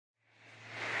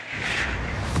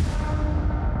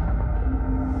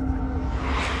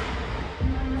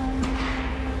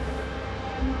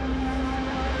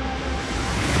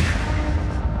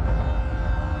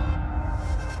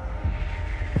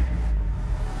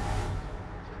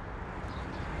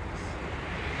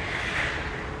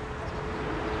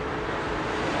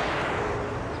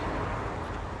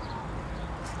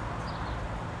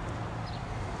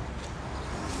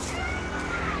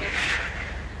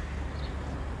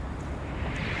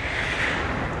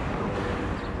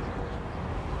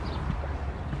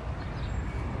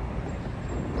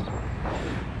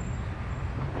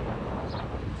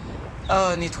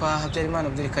Nitwa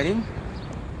Karim.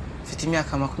 Mfite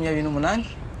imyaka 28.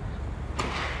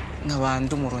 Nkaba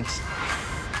ndi Umurundi.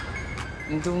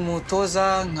 Ndi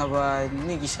umutoza nkaba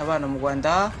nigisha abana mu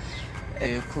Rwanda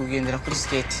kugendera kuri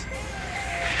skate.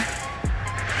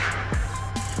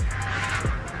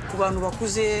 Ku bantu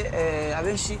bakuze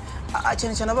abenshi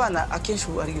cyane abana akenshi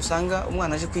ari usanga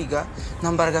umwana aje kwiga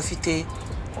nta mbaraga afite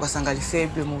ugasanga ari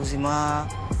faible mu buzima.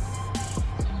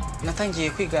 Natangiye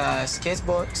kwiga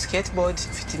skateboard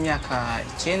mfite imyaka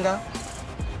 9.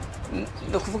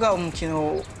 Ndakuvuga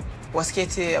umukino wa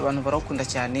skate abantu barawukunda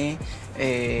cyane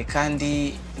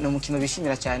kandi no mukino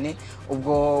bishimira cyane.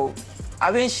 Ubwo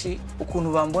abenshi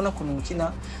ukuntu bambona ukuntu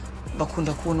mukina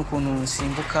bakunda kubona ukuntu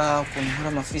nsimbuka, ukuntu nkora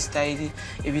ama freestyle,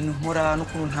 ibintu nkora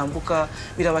n'ukuntu ntambuka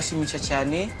birabashimisha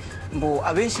cyane. Mbo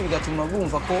abenshi bigatuma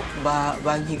bumva ko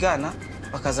bankigana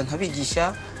bakaza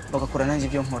nkabigisha bagakora nanjye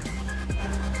ibyo nkora.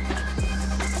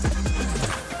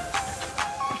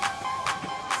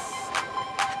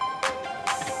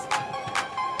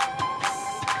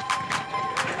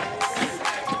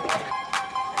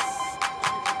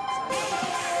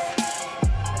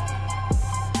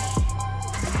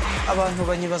 Abantu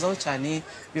banyibazaho cyane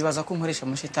bibaza ko nkoresha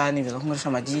amashitani, bibaza ko nkoresha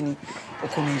amagini,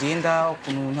 ukuntu ngenda,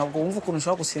 ukuntu ntabwo wumva ukuntu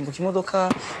nshobora gusimbuka imodoka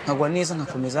nkagwa neza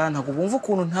nkakomeza, ntabwo wumva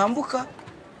ukuntu ntambuka,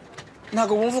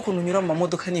 ntabwo wumva ukuntu nyura mu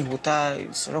modoka nihuta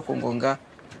ishobora kungonga.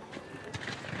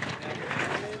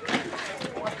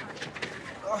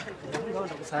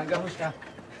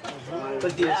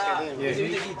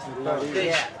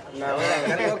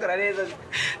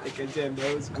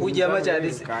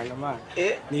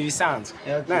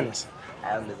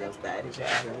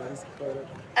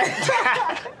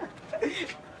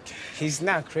 He's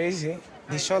not crazy.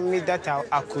 He showed me that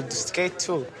I could skate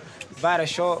too, but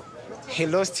he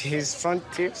lost his front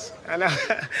tips,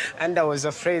 and I was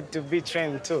afraid to be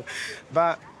trained too.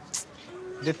 But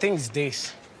the thing is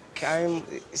this. Karim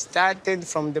started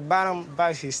from the bottom,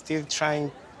 but he's still trying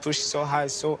to push so hard,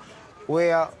 so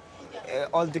where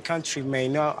all the country may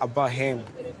know about him.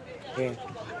 Yeah.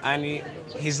 And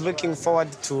he's looking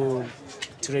forward to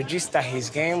register his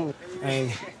game,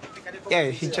 and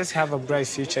yeah, he just have a bright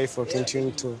future if we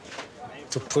continue to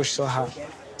push so hard.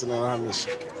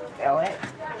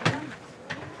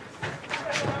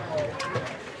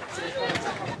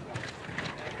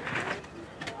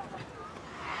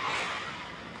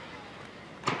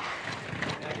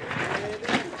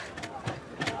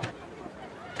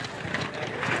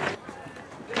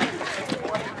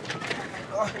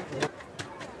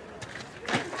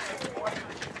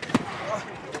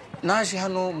 Naje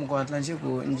hano mu Rwanda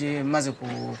nje maze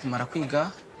kumara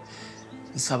kwiga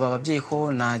nsaba ababyeyi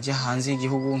ko najya hanze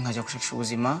y'igihugu nkajya gushakisha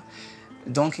ubuzima.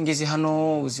 Donc ngeze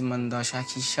hano ubuzima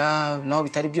ndashakisha naho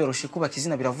bitari byoroshye kubaka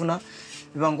izina biravuna,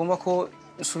 biba ngomba ko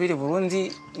nsubire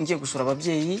Burundi ngiye gusura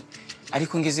ababyeyi,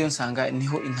 ariko ngezeyo nsanga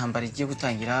niho intambara igiye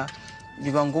gutangira.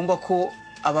 Biba ngomba ko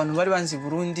abantu bari banzi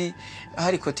Burundi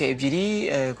hari kote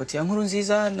ebyiri, kote ya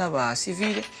Nkurunziza n'aba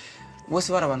civile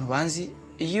bose bari abantu banzi.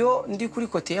 Iyo ndi kuri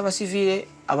kote y'abasivile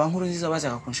aba Nkurunziza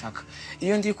bazaga kunshaka,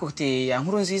 iyo ndi kote ya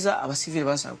Nkurunziza abasivile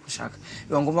bazaga kunshaka.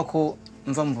 Biba ngomba ko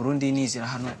mva mu Burundi nizira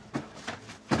hano.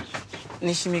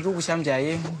 Nishimiye igihugu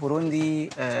cyambyaye mu Burundi,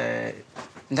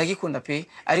 ndagikunda pe,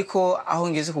 ariko aho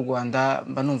ngeze ku Rwanda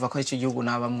mba numva ko ari cyo gihugu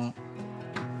nabamwo.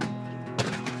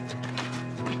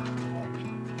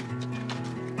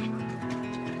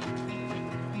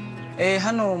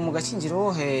 Hano mu Gakinjiro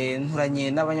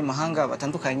nturanye n'abanyamahanga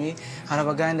batandukanye, hari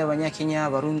Abaganda, Abanyakenya,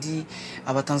 Abarundi,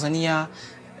 Abatanzania,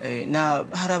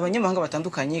 hari abanyamahanga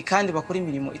batandukanye kandi bakora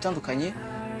imirimo itandukanye.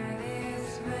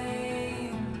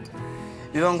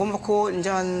 Biba ngomba ko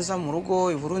nza mu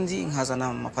rugo i Burundi nkazana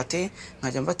amapate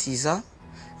nkajya mbatiza,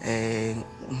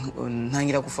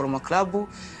 ntangira guforoma club.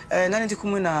 Nari ndi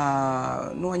kumwe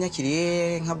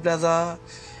n'uwanyakiriye nka brother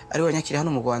ari wanyakiriye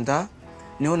hano mu Rwanda,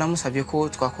 niho namusabye ko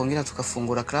twakongera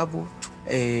tukafungura club.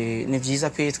 Ni byiza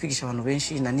pe twigisha abantu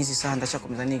benshi, na nizi saha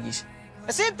ndacyakomeza nigisha.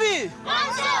 Sipi!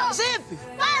 Sipi!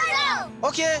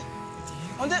 Okay.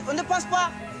 On ne passe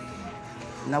pas.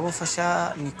 Nabo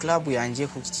mfasha ni club yanjye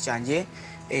ku giti cyanjye,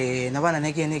 nabana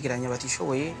negeranye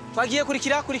batishoboye. Twagiye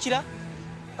kurikira.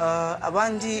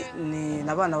 Abandi ni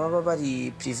nabana baba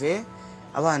bari privé,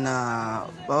 abana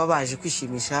baba baje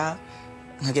kwishimisha.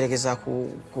 Nkagerageza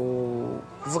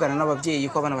kuvugana n'ababyeyi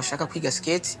ko abana bashaka kwiga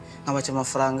skate, nkabaca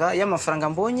amafaranga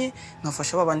y'amafaranga mbonye,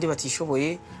 nkafasha babandi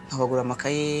batishoboye, nkabagura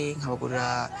amakaye,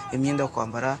 nkabagura imyenda yo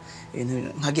kwambara,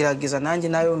 nkagerageza nanjye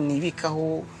nayo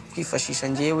nibikaho kwifashisha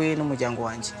ngewe n'umuryango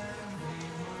wanjye.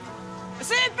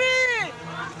 Sipi!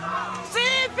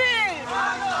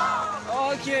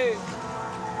 Okay.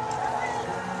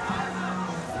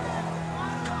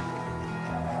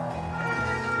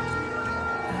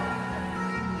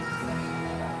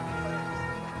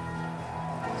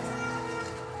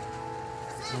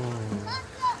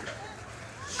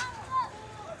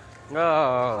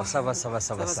 Oh, sawa sawa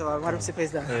sawa. Mwarutse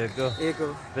president.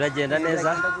 Yego. Biragenda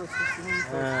neza.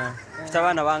 Mfite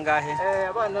abana bangahe?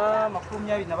 Abana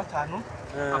 25,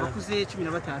 abakuze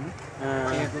 15.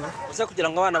 Yego. Uze kugira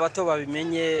ngo abana bato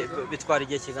babimenye bitwara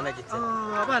igihe kingana gite?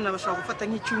 Abana bashaka gufata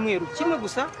nk'icyumweru kimwe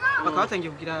gusa bakaba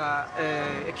batangiye kugira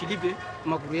equilibre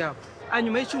mu maguru yabo.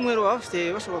 Hanyuma y'icyumweru baba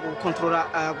bafite bashobora gukontrola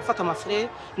gufata amafre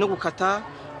no gukata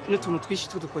n'utuntu twishi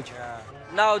tudukojo.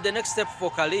 Now the next step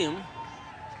for Karim,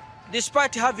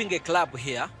 despite having a club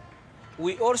here,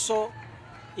 we also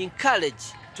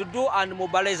encourage to do and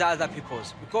mobilize other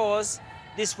peoples because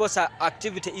this sports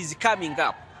activity is coming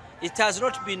up. It has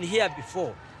not been here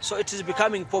before, so it is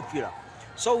becoming popular.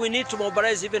 So we need to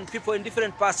mobilize even people in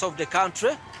different parts of the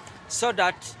country so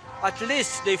that at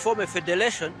least they form a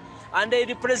federation and they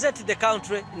represent the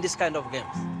country in this kind of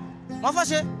games.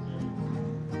 Mafashe?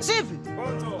 Simple.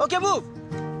 Okay, move.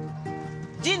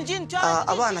 Jin,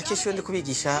 abana kesho ndi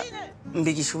kubigisha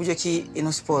mbigisha uburyo ki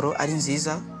ino siporo ari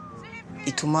nziza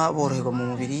ituma boroherwa mu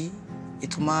mubiri,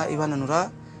 ituma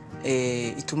ibananura,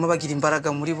 ituma bagira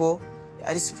imbaraga muri bo,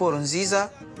 ari siporo nziza,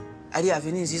 ari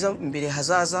avenue nziza imbere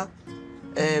hazaza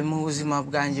mu buzima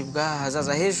bwanjye bwa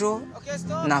hazaza hejo.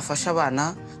 Nafasha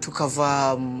abana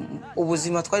tukava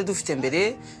ubuzima twari dufite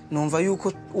mbere, numva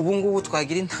yuko ubu ngubu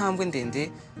twagira intambwe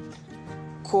ndende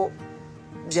ko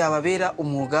byababera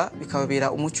umwuga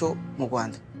bikababera umucyo mu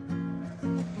Rwanda.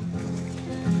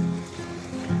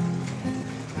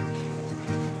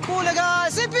 Cool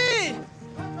guys,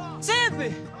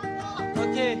 Sipi!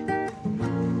 Okay.